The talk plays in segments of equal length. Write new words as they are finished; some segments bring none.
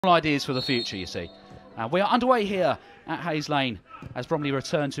Ideas for the future, you see. We are underway here at Hayes Lane as Bromley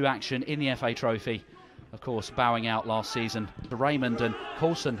return to action in the FA Trophy. Of course, bowing out last season. Raymond and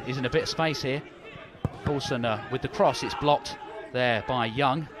Coulson is in a bit of space here. Coulson with the cross, it's blocked there by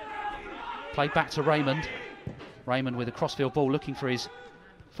Young. Played back to Raymond. Raymond with a crossfield ball looking for his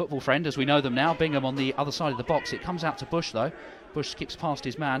football friend, as we know them now. Bingham on the other side of the box. It comes out to Bush though. Bush skips past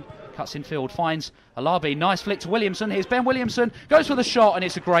his man, cuts in field, finds Alabi. Nice flick to Williamson. Here's Ben Williamson, goes for the shot, and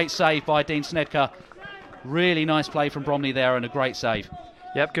it's a great save by Dean Snedker. Really nice play from Bromley there, and a great save.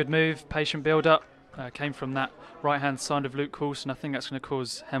 Yep, good move, patient build-up. Came from that right-hand side of Luke Coulson. I think that's going to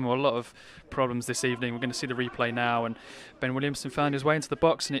cause Hemel a lot of problems this evening. We're going to see the replay now, and Ben Williamson found his way into the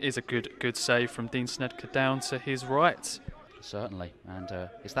box, and it is a good save from Dean Snedker down to his right. Certainly, and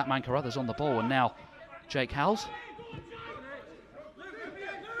it's that man Carruthers on the ball, and now Jake Howells.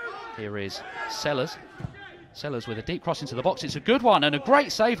 Here is Sellers. Sellers with a deep cross into the box. It's a good one, and a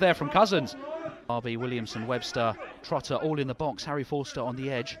great save there from Cousins. RB, Williamson, Webster, Trotter all in the box. Harry Forster on the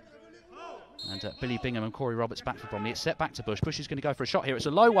edge. And Billy Bingham and Corey Roberts back for Bromley. It's set back to Bush. Bush is going to go for a shot here. It's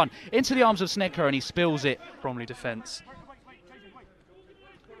a low one into the arms of Snedker, and he spills it. Bromley defence.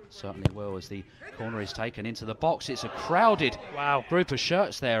 Certainly will, as the corner is taken into the box. It's a crowded group of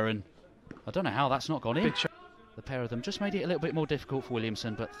shirts there, and I don't know how that's not gone in. The pair of them just made it a little bit more difficult for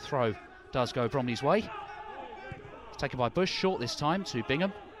Williamson, but throw does go Bromley's way. It's taken by Bush, short this time to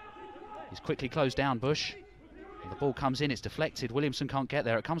Bingham. He's quickly closed down Bush. And the ball comes in, it's deflected. Williamson can't get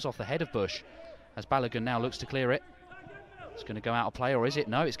there. It comes off the head of Bush as Balogun now looks to clear it. It's going to go out of play, or is it?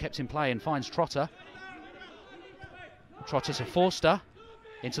 No, it's kept in play and finds Trotter. Trotter to Forster.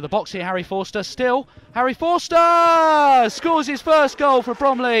 Into the box here, Harry Forster still. Harry Forster scores his first goal for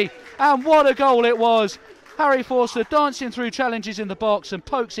Bromley, and what a goal it was. Harry Forster dancing through challenges in the box and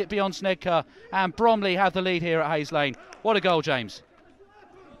pokes it beyond Snedker, and Bromley have the lead here at Hayes Lane. What a goal, James.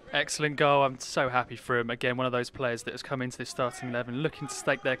 Excellent goal. I'm so happy for him. Again, one of those players that has come into this starting 11 looking to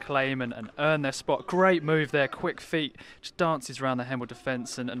stake their claim and earn their spot. Great move there, quick feet, just dances around the Hemel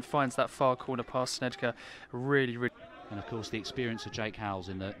defence and finds that far corner past Snedker. Really. And of course the experience of Jake Howells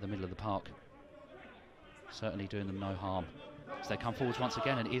in the middle of the park. Certainly doing them no harm. As they come forwards once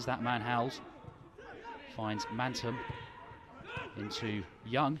again, and it is that man Howells. Finds Mantum into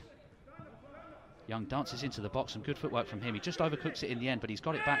Young. Young dances into the box, some good footwork from him. He just overcooks it in the end, but he's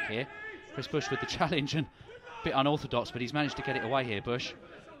got it back here. Chris Bush with the challenge, and a bit unorthodox, but he's managed to get it away here, Bush.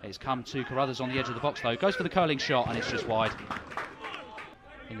 It's come to Carruthers on the edge of the box though. Goes for the curling shot, and it's just wide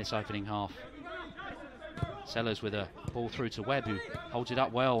in this opening half. Sellers with a ball through to Webb, who holds it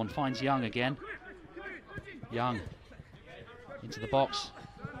up well and finds Young again. Young into the box.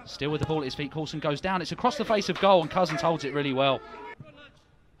 Still with the ball at his feet, Coulson goes down. It's across the face of goal, and Cousins holds it really well.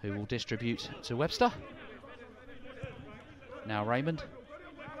 Who will distribute to Webster. Now Raymond.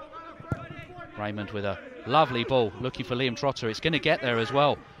 Raymond with a lovely ball, looking for Liam Trotter. It's going to get there as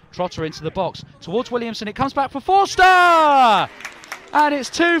well. Trotter into the box, towards Williamson. It comes back for Forster! And it's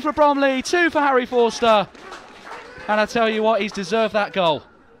 2 for Bromley, 2 for Harry Forster. And I tell you what, he's deserved that goal.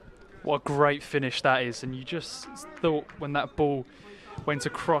 What a great finish that is. And you just thought when that ball went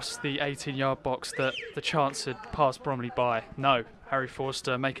across the 18-yard box that the chance had passed Bromley by. No, Harry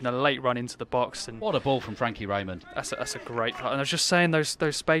Forster making a late run into the box. And what a ball from Frankie Raymond. That's a great part. And I was just saying those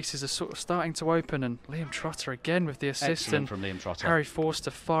spaces are sort of starting to open, and Liam Trotter again with the assist. Excellent from Liam Trotter. Harry Forster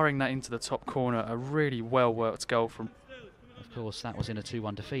firing that into the top corner. A really well-worked goal from... Of course, that was in a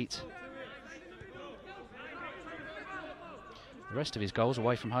 2-1 defeat. The rest of his goals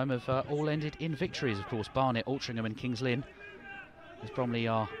away from home have all ended in victories. Of course, Barnet, Altrincham and Kings Lynn. As Bromley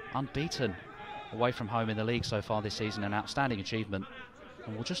are unbeaten away from home in the league so far this season, an outstanding achievement.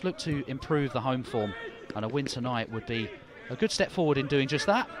 And we'll just look to improve the home form, and a win tonight would be a good step forward in doing just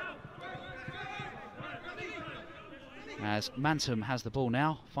that. As Mantum has the ball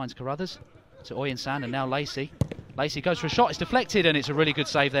now, finds Carruthers to Oyensan, and now Lacey. Lacey goes for a shot, it's deflected, and it's a really good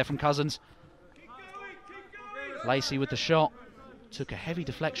save there from Cousins. Lacey with the shot, took a heavy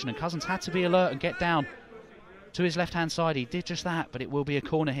deflection, and Cousins had to be alert and get down to his left-hand side. He did just that, but it will be a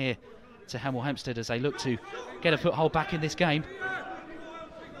corner here to Hemel Hempstead as they look to get a foothold back in this game.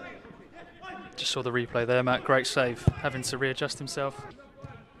 Just saw the replay there, Matt. Great save, having to readjust himself.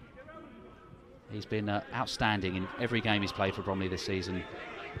 He's been outstanding in every game he's played for Bromley this season.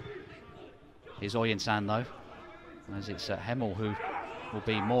 Here's Oyensan though, as it's Hemel who will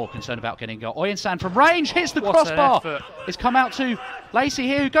be more concerned about getting a goal. Oyensan from range hits the crossbar. It's come out to Lacey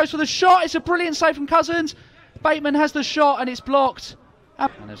here, who goes for the shot. It's a brilliant save from Cousins. Bateman has the shot, and it's blocked.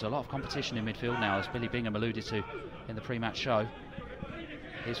 And there's a lot of competition in midfield now, as Billy Bingham alluded to in the pre-match show.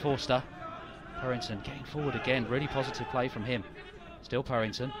 Here's Forster. Purrington getting forward again. Really positive play from him. Still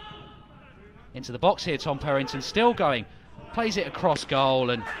Purrington. Into the box here, Tom Purrington, still going. Plays it across goal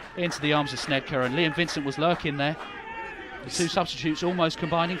and into the arms of Snedker, and Liam Vincent was lurking there. The two substitutes almost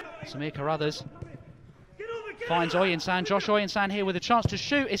combining. Samir Carruthers finds Oyensan. Josh Oyensan here with a chance to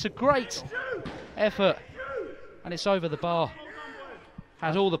shoot. It's a great effort, and it's over the bar.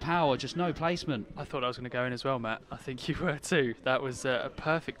 Has all the power, just no placement. I thought I was going to go in as well, Matt. I think you were too. That was a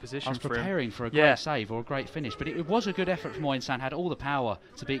perfect position I was for him. preparing for a great save or a great finish, but it was a good effort from Oyensan. Had all the power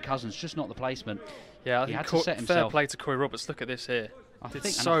to beat Cousins, just not the placement. Yeah, I he think had to set himself. Fair play to Corey Roberts. Look at this here. Did I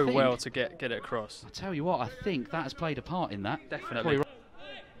so think well to get it across. I tell you what, I think that has played a part in that. Definitely.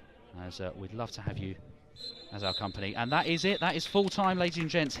 As we'd love to have you as our company. And that is it. That is full time, ladies and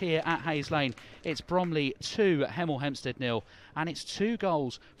gents, here at Hayes Lane. It's Bromley 2, Hemel Hempstead 0. And it's 2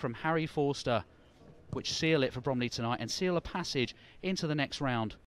 goals from Harry Forster, which seal it for Bromley tonight and seal a passage into the next round.